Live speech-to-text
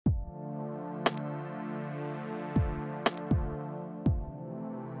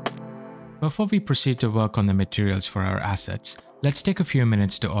Before we proceed to work on the materials for our assets, let's take a few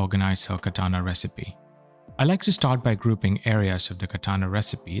minutes to organize our Katana recipe. I like to start by grouping areas of the Katana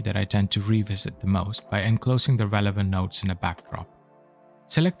recipe that I tend to revisit the most by enclosing the relevant nodes in a backdrop.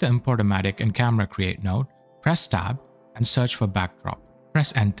 Select the Importomatic and Camera Create node, press Tab, and search for Backdrop.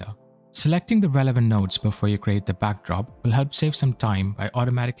 Press Enter. Selecting the relevant nodes before you create the backdrop will help save some time by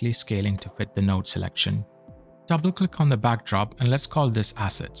automatically scaling to fit the node selection. Double-click on the backdrop and let's call this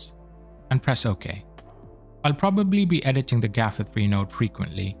Assets, and press OK. I'll probably be editing the Gaffer 3 node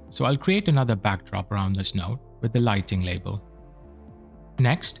frequently, so I'll create another backdrop around this node with the lighting label.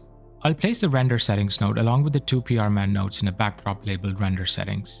 Next, I'll place the Render Settings node along with the two PRMan nodes in a backdrop labeled Render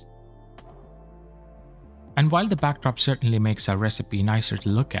Settings. And while the backdrop certainly makes our recipe nicer to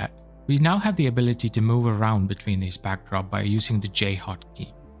look at, we now have the ability to move around between these backdrops by using the J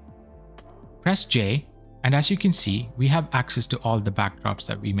hotkey. Press J, and as you can see, we have access to all the backdrops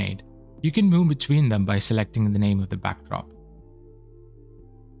that we made. You can move between them by selecting the name of the backdrop.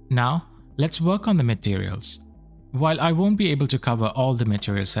 Now, let's work on the materials. While I won't be able to cover all the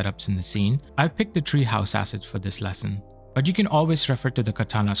material setups in the scene, I've picked the treehouse assets for this lesson. But you can always refer to the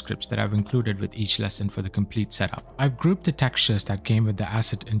Katana scripts that I've included with each lesson for the complete setup. I've grouped the textures that came with the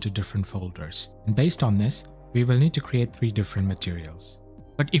asset into different folders. And based on this, we will need to create 3 different materials.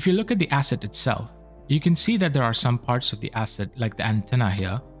 But if you look at the asset itself, you can see that there are some parts of the asset, like the antenna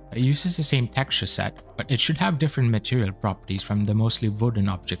here, that uses the same texture set, but it should have different material properties from the mostly wooden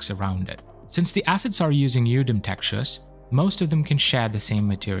objects around it. Since the assets are using UDIM textures, most of them can share the same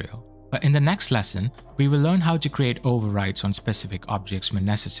material. But in the next lesson, we will learn how to create overrides on specific objects when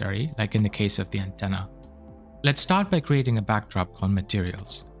necessary, like in the case of the antenna. Let's start by creating a backdrop called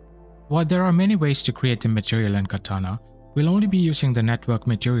Materials. While there are many ways to create a material in Katana, we'll only be using the Network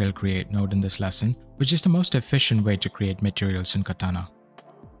Material Create node in this lesson, which is the most efficient way to create materials in Katana.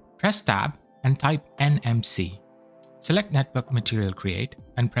 Press Tab and type NMC. Select Network Material Create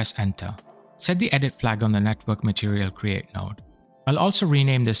and press Enter. Set the edit flag on the Network Material Create node. I'll also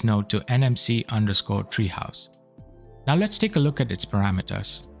rename this node to NMC_treehouse. Now let's take a look at its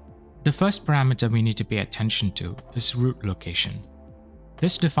parameters. The first parameter we need to pay attention to is root location.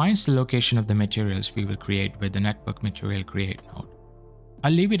 This defines the location of the materials we will create with the Network Material Create node.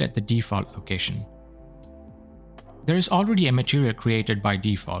 I'll leave it at the default location. There is already a material created by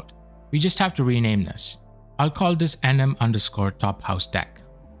default. We just have to rename this. I'll call this NM_TopHouse deck.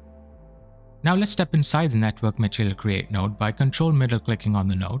 Now let's step inside the Network Material Create node by control middle clicking on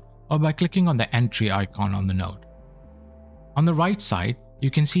the node or by clicking on the entry icon on the node. On the right side, you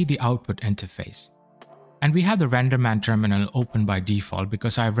can see the output interface. And we have the RenderMan terminal open by default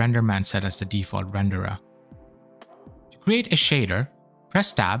because I have RenderMan set as the default renderer. To create a shader,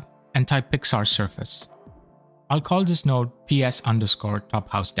 press Tab and type Pixar surface. I'll call this node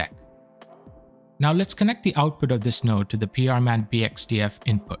PS_TopHouse deck. Now let's connect the output of this node to the PRMan BXDF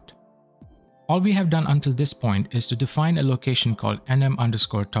input. All we have done until this point is to define a location called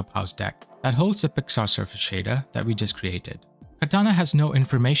NM_TopHouse deck that holds the Pixar surface shader that we just created. Katana has no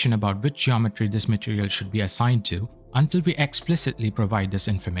information about which geometry this material should be assigned to until we explicitly provide this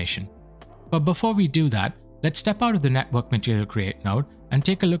information. But before we do that, let's step out of the Network Material Create node and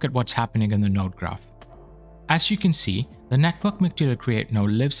take a look at what's happening in the node graph. As you can see, the Network Material Create node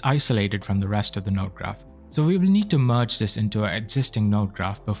lives isolated from the rest of the node graph, so we will need to merge this into our existing node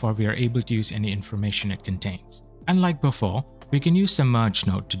graph before we are able to use any information it contains. And like before, we can use the Merge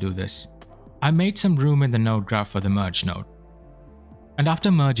node to do this. I made some room in the node graph for the Merge node. And after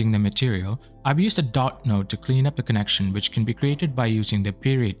merging the material, I've used a dot node to clean up the connection, which can be created by using the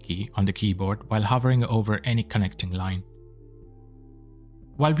period key on the keyboard while hovering over any connecting line.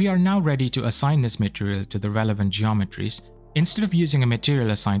 While we are now ready to assign this material to the relevant geometries, instead of using a material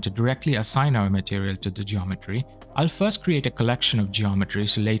assigned to directly assign our material to the geometry, I'll first create a collection of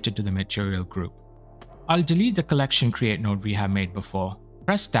geometries related to the material group. I'll delete the collection create node we have made before.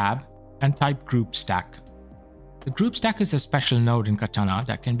 Press Tab and type Group Stack. The Group Stack is a special node in Katana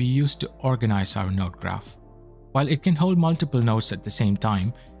that can be used to organize our node graph. While it can hold multiple nodes at the same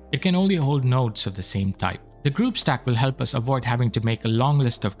time, it can only hold nodes of the same type. The Group Stack will help us avoid having to make a long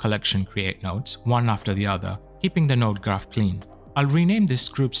list of collection create nodes, one after the other, keeping the node graph clean. I'll rename this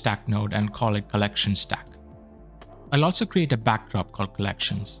Group Stack node and call it Collection Stack. I'll also create a backdrop called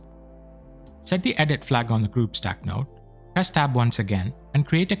Collections. Set the edit flag on the Group Stack node, press Tab once again, and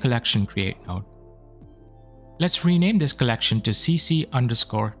create a Collection Create node. Let's rename this collection to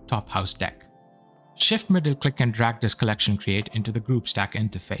CC_TopHouse deck. Shift middle click and drag this Collection Create into the Group Stack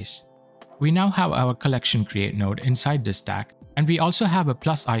interface. We now have our Collection Create node inside this stack, and we also have a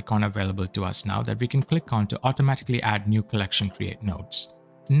plus icon available to us now that we can click on to automatically add new Collection Create nodes.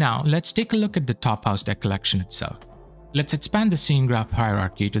 Now let's take a look at the top house deck collection itself. Let's expand the scene graph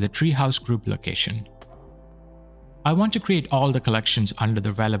hierarchy to the treehouse group location. I want to create all the collections under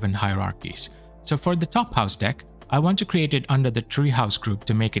the relevant hierarchies. So for the top house deck, I want to create it under the treehouse group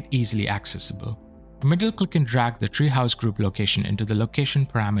to make it easily accessible. Middle click and drag the treehouse group location into the location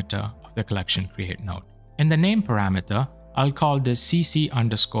parameter of the collection create node. In the name parameter, I'll call this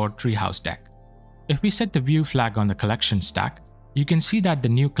cc_treehouse deck. If we set the view flag on the collection stack, you can see that the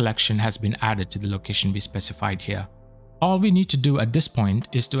new collection has been added to the location we specified here. All we need to do at this point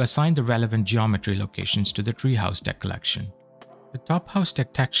is to assign the relevant geometry locations to the treehouse deck collection. The top house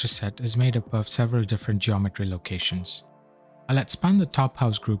deck texture set is made up of several different geometry locations. I'll expand the top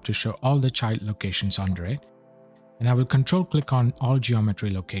house group to show all the child locations under it, and I will control click on all geometry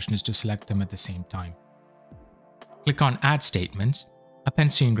locations to select them at the same time. Click on Add Statements,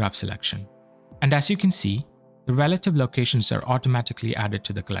 append scene graph selection. And as you can see, the relative locations are automatically added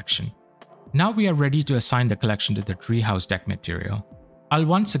to the collection. Now we are ready to assign the collection to the treehouse deck material. I'll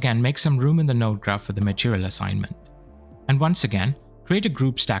once again make some room in the node graph for the material assignment. And once again, create a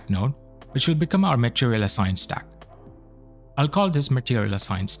group stack node, which will become our material assigned stack. I'll call this material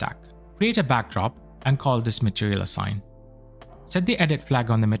assigned stack. Create a backdrop and call this material assign. Set the edit flag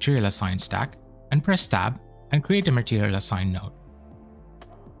on the material assigned stack and press tab and create a material assigned node.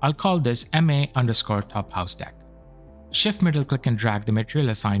 I'll call this MA_top house deck. Shift middle click and drag the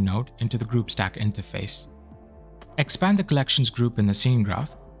material assigned node into the group stack interface. Expand the collections group in the scene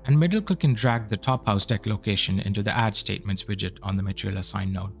graph and middle click and drag the top house deck location into the add statements widget on the material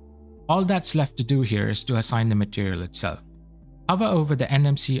assigned node. All that's left to do here is to assign the material itself. Hover over the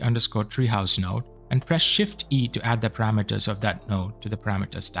NMC_treehouse node and press Shift E to add the parameters of that node to the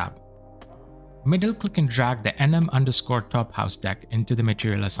parameters tab. Middle click and drag the NM_top house deck into the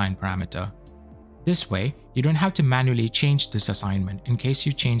material assigned parameter. This way, you don't have to manually change this assignment in case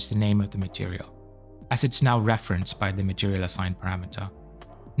you change the name of the material, as it's now referenced by the material assigned parameter.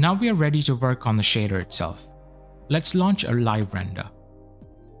 Now we are ready to work on the shader itself. Let's launch a live render.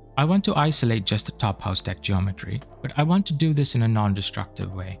 I want to isolate just the top house deck geometry, but I want to do this in a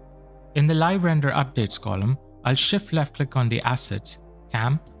non-destructive way. In the live render updates column, I'll shift left click on the assets,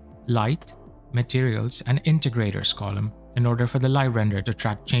 cam, light, materials, and integrators column in order for the live render to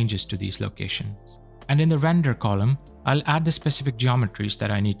track changes to these locations. And in the render column, I'll add the specific geometries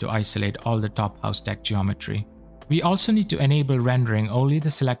that I need to isolate all the top house deck geometry. We also need to enable rendering only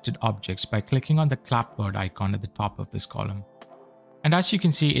the selected objects by clicking on the clapboard icon at the top of this column. And as you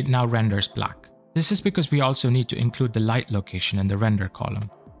can see, it now renders black. This is because we also need to include the light location in the render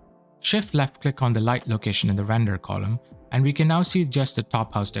column. Shift left click on the light location in the render column, and we can now see just the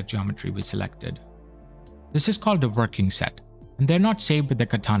top house deck geometry we selected. This is called a working set, and they're not saved with the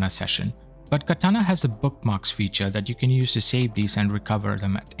Katana session, but Katana has a bookmarks feature that you can use to save these and recover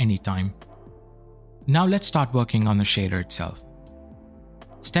them at any time. Now let's start working on the shader itself.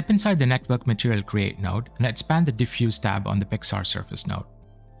 Step inside the Network Material Create node and expand the Diffuse tab on the Pixar surface node.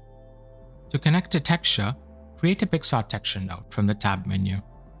 To connect a texture, create a Pixar texture node from the tab menu.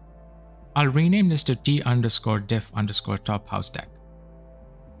 I'll rename this to T_diff_top house deck.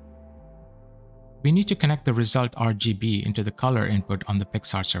 We need to connect the result RGB into the color input on the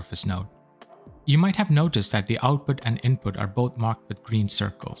Pixar surface node. You might have noticed that the output and input are both marked with green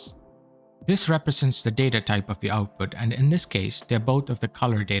circles. This represents the data type of the output, and in this case, they're both of the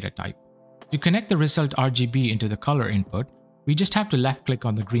color data type. To connect the result RGB into the color input, we just have to left click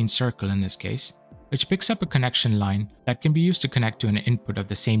on the green circle in this case, which picks up a connection line that can be used to connect to an input of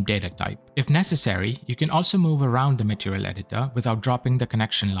the same data type. If necessary, you can also move around the material editor without dropping the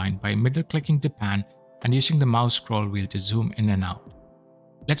connection line by middle clicking to pan and using the mouse scroll wheel to zoom in and out.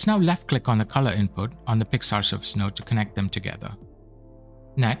 Let's now left click on the color input on the Pixar surface node to connect them together.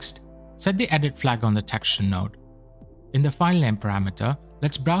 Next, set the edit flag on the texture node. In the file name parameter,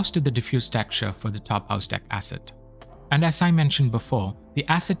 let's browse to the diffuse texture for the top house deck asset. And as I mentioned before, the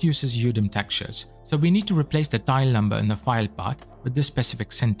asset uses UDIM textures, so we need to replace the tile number in the file path with this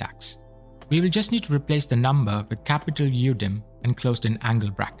specific syntax. We will just need to replace the number with capital UDIM enclosed in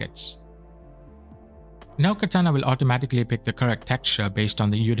angle brackets. Now Katana will automatically pick the correct texture based on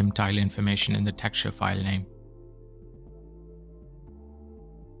the UDIM tile information in the texture file name.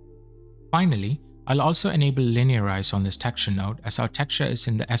 Finally, I'll also enable linearize on this texture node as our texture is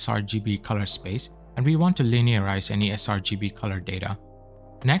in the sRGB color space and we want to linearize any sRGB color data.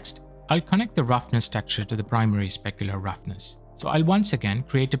 Next, I'll connect the roughness texture to the primary specular roughness. So I'll once again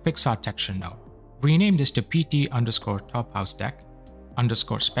create a Pixar texture node. Rename this to PT_top house deck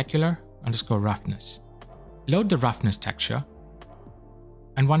 _specular _roughness. Load the roughness texture,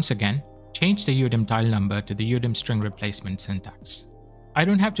 and once again, change the UDIM tile number to the UDIM string replacement syntax. I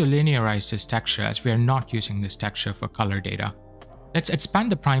don't have to linearize this texture as we are not using this texture for color data. Let's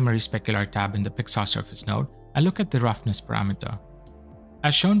expand the primary specular tab in the Pixar surface node and look at the roughness parameter.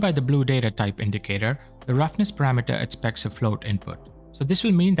 As shown by the blue data type indicator, the roughness parameter expects a float input. So this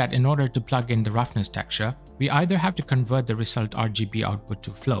will mean that in order to plug in the roughness texture, we either have to convert the result RGB output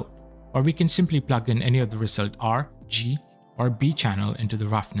to float, or we can simply plug in any of the result R, G, or B channel into the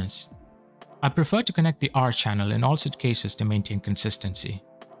roughness. I prefer to connect the R channel in all such cases to maintain consistency.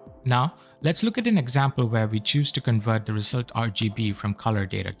 Now, let's look at an example where we choose to convert the result RGB from color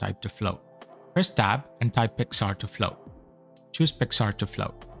data type to float. Press Tab and type Pixar to float. Choose Pixar to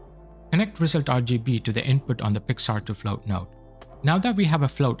float. Connect result RGB to the input on the Pixar to float node. Now that we have a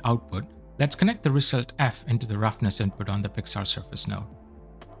float output, let's connect the result F into the roughness input on the Pixar surface node.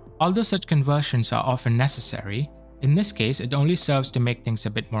 Although such conversions are often necessary, in this case it only serves to make things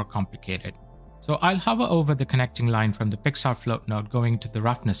a bit more complicated. So I'll hover over the connecting line from the Pixar float node going to the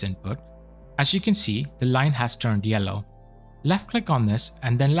roughness input. As you can see, the line has turned yellow. Left-click on this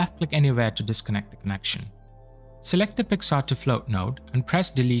and then left-click anywhere to disconnect the connection. Select the Pixar to float node and press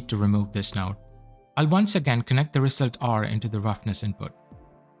Delete to remove this node. I'll once again connect the result R into the roughness input.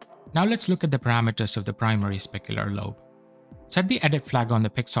 Now let's look at the parameters of the primary specular lobe. Set the edit flag on the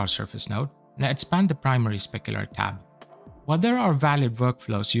Pixar surface node and expand the primary specular tab. While there are valid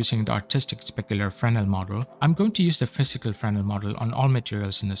workflows using the artistic specular Fresnel model, I'm going to use the physical Fresnel model on all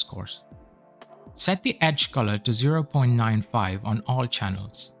materials in this course. Set the edge color to 0.95 on all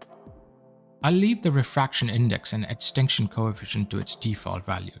channels. I'll leave the refraction index and extinction coefficient to its default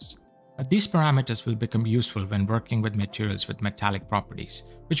values. But these parameters will become useful when working with materials with metallic properties,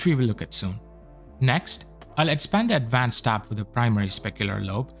 which we will look at soon. Next, I'll expand the advanced tab for the primary specular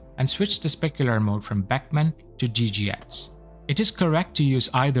lobe and switch the specular mode from Beckmann to GGX. It is correct to use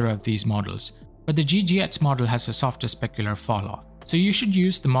either of these models, but the GGX model has a softer specular falloff, so you should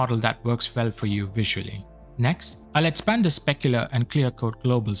use the model that works well for you visually. Next, I'll expand the specular and clear coat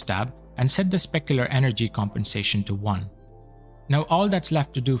globals tab and set the specular energy compensation to 1. Now all that's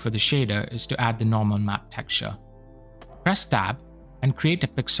left to do for the shader is to add the normal map texture. Press Tab and create a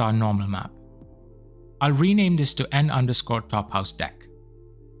Pixar normal map. I'll rename this to N_tophouse deck.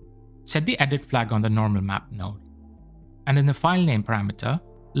 Set the edit flag on the normal map node. And in the file name parameter,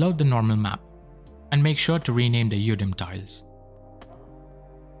 load the normal map, and make sure to rename the UDIM tiles.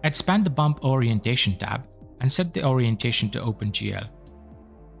 Expand the bump orientation tab and set the orientation to OpenGL.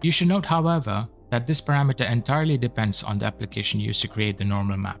 You should note, however, that this parameter entirely depends on the application used to create the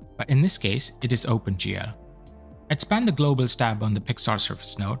normal map, but in this case, it is OpenGL. Expand the globals tab on the Pixar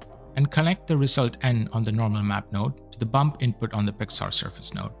surface node and connect the result N on the normal map node to the bump input on the Pixar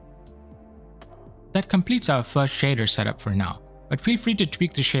surface node. That completes our first shader setup for now, but feel free to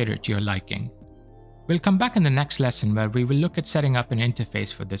tweak the shader to your liking. We'll come back in the next lesson where we will look at setting up an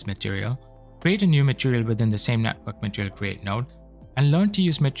interface for this material, create a new material within the same network material create node, and learn to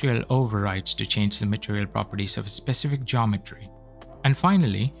use material overrides to change the material properties of a specific geometry. And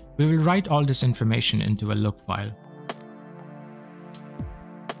finally, we will write all this information into a look file.